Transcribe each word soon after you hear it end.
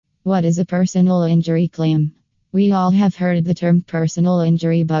What is a personal injury claim? We all have heard the term personal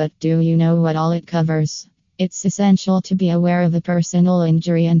injury, but do you know what all it covers? It's essential to be aware of a personal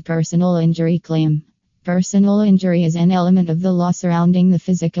injury and personal injury claim. Personal injury is an element of the law surrounding the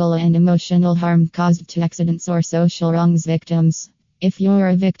physical and emotional harm caused to accidents or social wrongs victims. If you're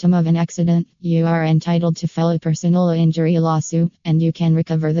a victim of an accident, you are entitled to file a personal injury lawsuit, and you can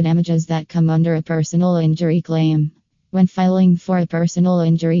recover the damages that come under a personal injury claim. When filing for a personal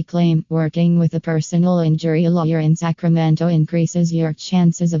injury claim, working with a personal injury lawyer in Sacramento increases your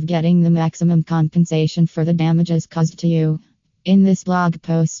chances of getting the maximum compensation for the damages caused to you. In this blog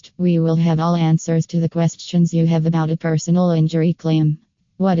post, we will have all answers to the questions you have about a personal injury claim.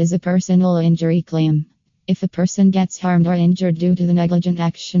 What is a personal injury claim? If a person gets harmed or injured due to the negligent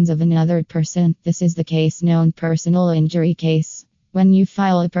actions of another person, this is the case known personal injury case. When you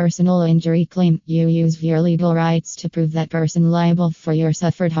file a personal injury claim, you use your legal rights to prove that person liable for your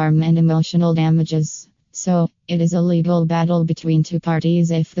suffered harm and emotional damages. So, it is a legal battle between two parties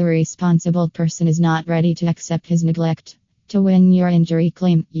if the responsible person is not ready to accept his neglect. To win your injury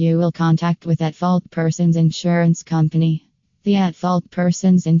claim, you will contact with at fault person's insurance company. The at fault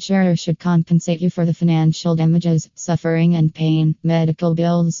person's insurer should compensate you for the financial damages, suffering and pain, medical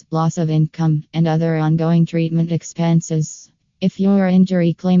bills, loss of income, and other ongoing treatment expenses. If your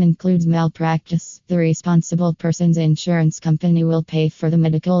injury claim includes malpractice, the responsible person's insurance company will pay for the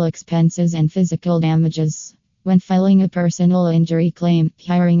medical expenses and physical damages. When filing a personal injury claim,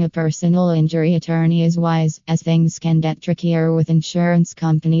 hiring a personal injury attorney is wise, as things can get trickier with insurance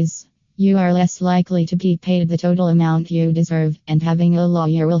companies. You are less likely to be paid the total amount you deserve, and having a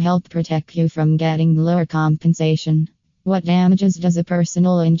lawyer will help protect you from getting lower compensation. What damages does a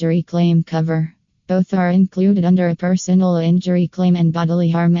personal injury claim cover? Both are included under a personal injury claim, and bodily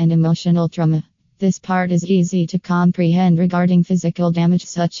harm and emotional trauma. This part is easy to comprehend regarding physical damage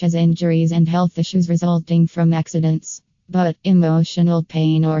such as injuries and health issues resulting from accidents. But emotional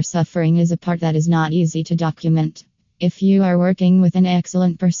pain or suffering is a part that is not easy to document. If you are working with an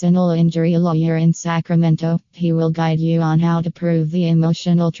excellent personal injury lawyer in Sacramento, he will guide you on how to prove the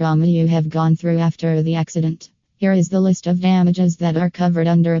emotional trauma you have gone through after the accident. Here is the list of damages that are covered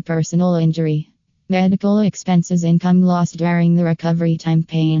under a personal injury. Medical expenses, income lost during the recovery time,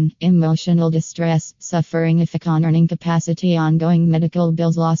 pain, emotional distress, suffering, effect on earning capacity, ongoing medical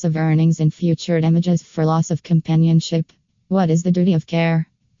bills, loss of earnings, and future damages for loss of companionship. What is the duty of care?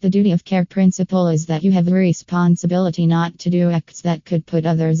 The duty of care principle is that you have a responsibility not to do acts that could put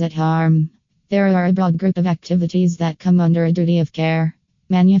others at harm. There are a broad group of activities that come under a duty of care.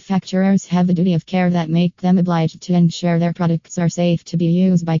 Manufacturers have a duty of care that make them obliged to ensure their products are safe to be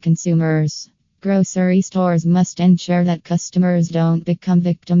used by consumers. Grocery stores must ensure that customers don't become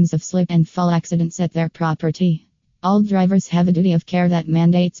victims of slip and fall accidents at their property. All drivers have a duty of care that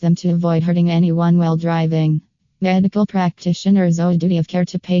mandates them to avoid hurting anyone while driving. Medical practitioners owe a duty of care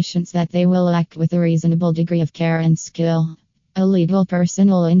to patients that they will act with a reasonable degree of care and skill. A legal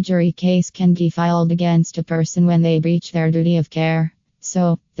personal injury case can be filed against a person when they breach their duty of care.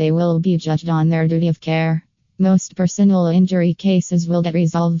 So, they will be judged on their duty of care. Most personal injury cases will get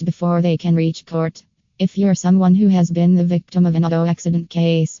resolved before they can reach court. If you're someone who has been the victim of an auto accident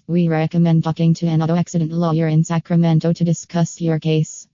case, we recommend talking to an auto accident lawyer in Sacramento to discuss your case.